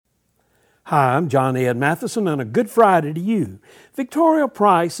Hi, I'm John Ed Matheson, and a good Friday to you. Victoria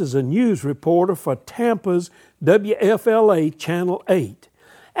Price is a news reporter for Tampa's WFLA Channel 8.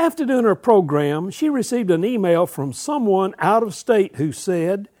 After doing her program, she received an email from someone out of state who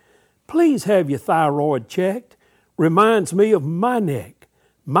said, "Please have your thyroid checked. Reminds me of my neck.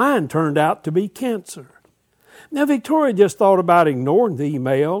 Mine turned out to be cancer." Now, Victoria just thought about ignoring the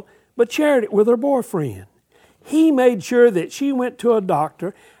email, but shared it with her boyfriend. He made sure that she went to a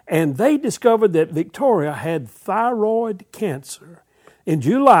doctor, and they discovered that Victoria had thyroid cancer. In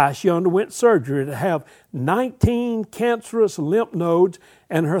July, she underwent surgery to have 19 cancerous lymph nodes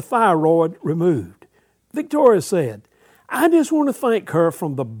and her thyroid removed. Victoria said, "I just want to thank her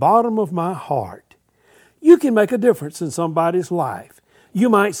from the bottom of my heart." You can make a difference in somebody's life. You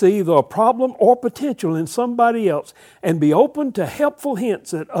might see either a problem or potential in somebody else and be open to helpful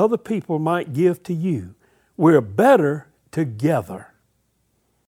hints that other people might give to you. We're better together.